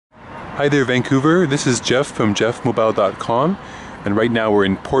Hi there, Vancouver. This is Geoff from geoffmobile.com, and right now we're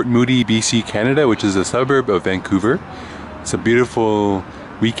in Port Moody, BC, Canada, which is a suburb of Vancouver. It's a beautiful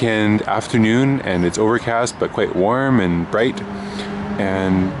weekend afternoon, and it's overcast but quite warm and bright.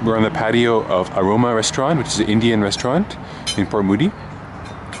 And we're on the patio of Aroma restaurant, which is an Indian restaurant in Port Moody.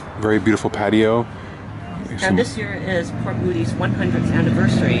 Very beautiful patio. And this year is Port Moody's 100th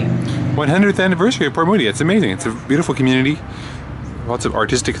anniversary. 100th anniversary of Port Moody. It's amazing. It's a beautiful community. Lots of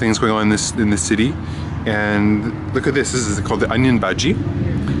artistic things going on in this city. And look at this. This is called the onion Bhaji.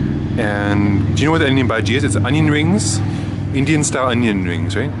 And do you know what the onion Bhaji is? It's onion rings, Indian style onion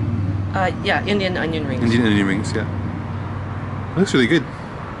rings, right? Yeah, Indian onion rings. Indian onion rings, yeah. It looks really good.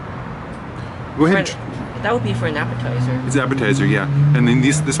 Go ahead. That would be for an appetizer. It's an appetizer, yeah. And then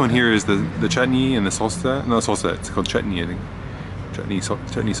this one here is the chutney and the salsa. No, salsa. It's called chutney, I think. Chutney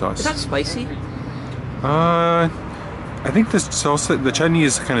sauce. Is that spicy? I think the salsa, the chutney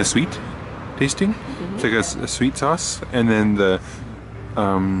is kind of sweet tasting. It's like a sweet sauce, and then the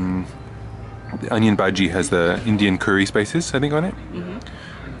onion bhaji has the Indian curry spices, I think, on it.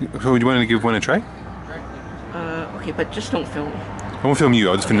 So, do you want to give one a try? Okay, but just don't film me. I won't film you.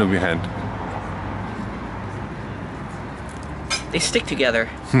 I'll just film your hand. They stick together.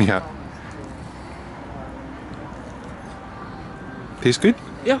 Yeah. Tastes good?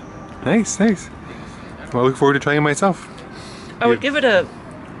 Yeah. Nice, nice. Well, I look forward to trying it myself. I would give it a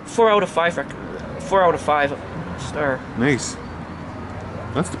 4 out of 5. 4 out of 5 star. Nice.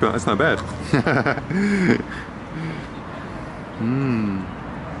 That's not bad.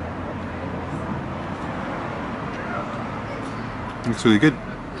 Looks really good.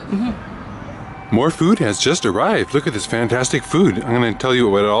 More food has just arrived. Look at this fantastic food. I'm going to tell you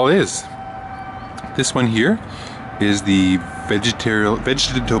what it all is. This one here is the vegetable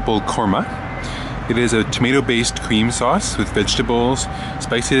korma. It is a tomato-based cream sauce with vegetables,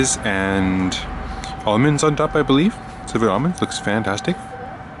 spices, and almonds on top, I believe. Silver almonds. Looks fantastic.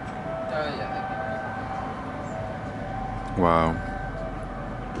 Wow.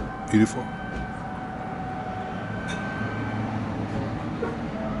 Beautiful.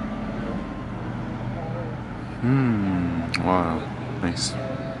 Wow. Nice.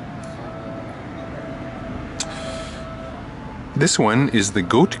 This one is the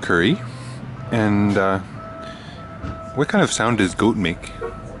goat curry. And what kind of sound does goat make?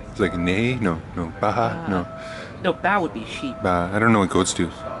 It's like neigh? No. Baha? No. No, ba would be sheep. Ba. I don't know what goats do.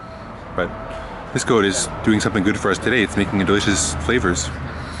 But this goat is doing something good for us today. It's making delicious flavors.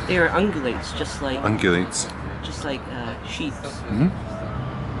 They are ungulates, just like... Ungulates. Just like sheep.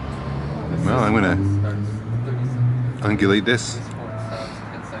 Well, I'm gonna ungulate this.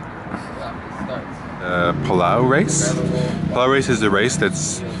 Palau rice. Palau rice is the rice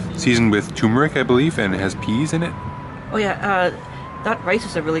that's seasoned with turmeric, I believe, and it has peas in it. Oh yeah, that rice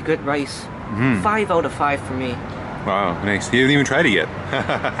is a really good rice. 5 out of 5 for me. Wow, nice. You haven't even tried it yet.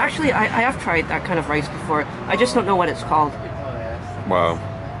 Actually, I have tried that kind of rice before. I just don't know what it's called. Wow.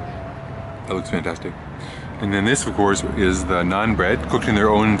 That looks fantastic. And then this, of course, is the naan bread, cooked in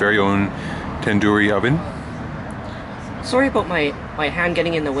their very own tandoori oven. Sorry about my hand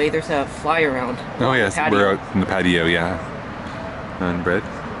getting in the way. There's a fly around. Oh yes, we're out in the patio, yeah. Naan bread.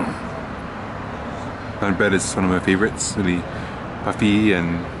 Naan bread is one of my favorites. Really puffy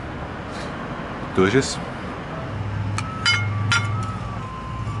and delicious.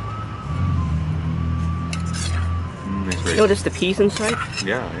 Nice rice. Notice the peas inside?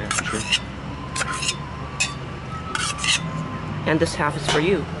 Yeah, for sure. And this half is for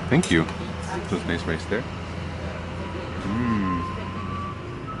you. Thank you. Those nice rice there.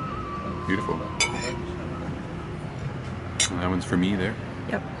 Beautiful. And that one's for me there.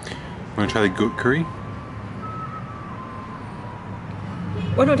 Yep. Want to try the goat curry?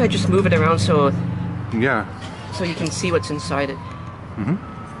 Why don't I just move it around so Yeah. so you can see what's inside it?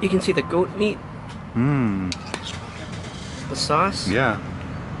 You can see the goat meat. The sauce. Yeah.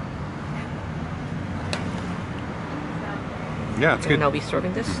 Yeah, it's good. And I'll be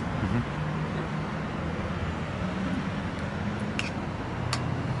serving this.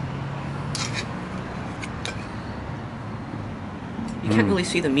 You can't really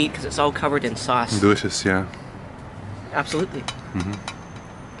see the meat because it's all covered in sauce. Delicious, yeah. Absolutely.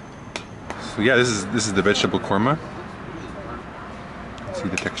 So yeah, this is the vegetable korma. See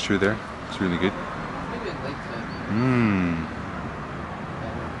the texture there? It's really good.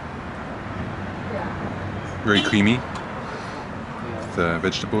 Very creamy. With the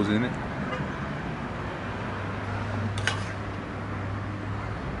vegetables in it.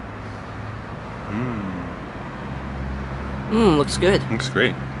 Looks good. Looks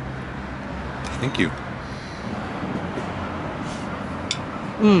great. Thank you.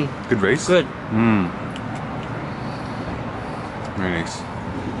 Good rice? Good. Very nice.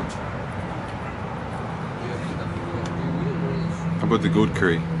 How about the goat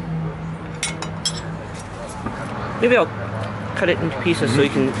curry? Maybe I'll cut it into pieces so you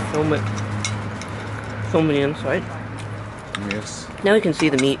can film it. Film the inside. Oh, yes. Now you can see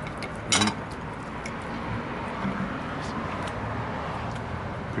the meat.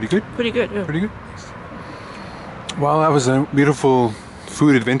 Pretty good? Pretty good, yeah. Pretty good. Well, that was a beautiful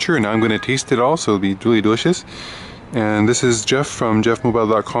food adventure, and now I'm going to taste it all, so it'll be really delicious. And this is Geoff from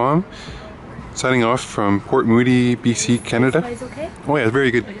geoffmobile.com, signing off from Port Moody, BC, Canada. Is okay? Oh yeah,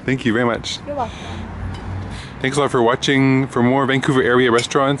 very good. Thank you very much. You're welcome. Thanks a lot for watching. For more Vancouver area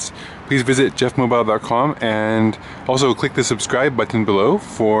restaurants, please visit geoffmobile.com, and also click the subscribe button below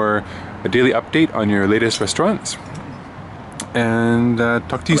for a daily update on your latest restaurants. And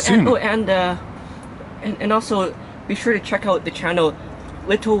talk to you soon. And also be sure to check out the channel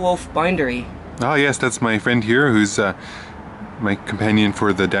Little Wolf Bindery. Ah yes, that's my friend here who's my companion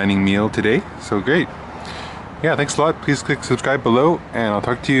for the dining meal today. So great. Yeah, thanks a lot. Please click subscribe below, and I'll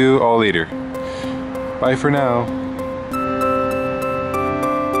talk to you all later. Bye for now.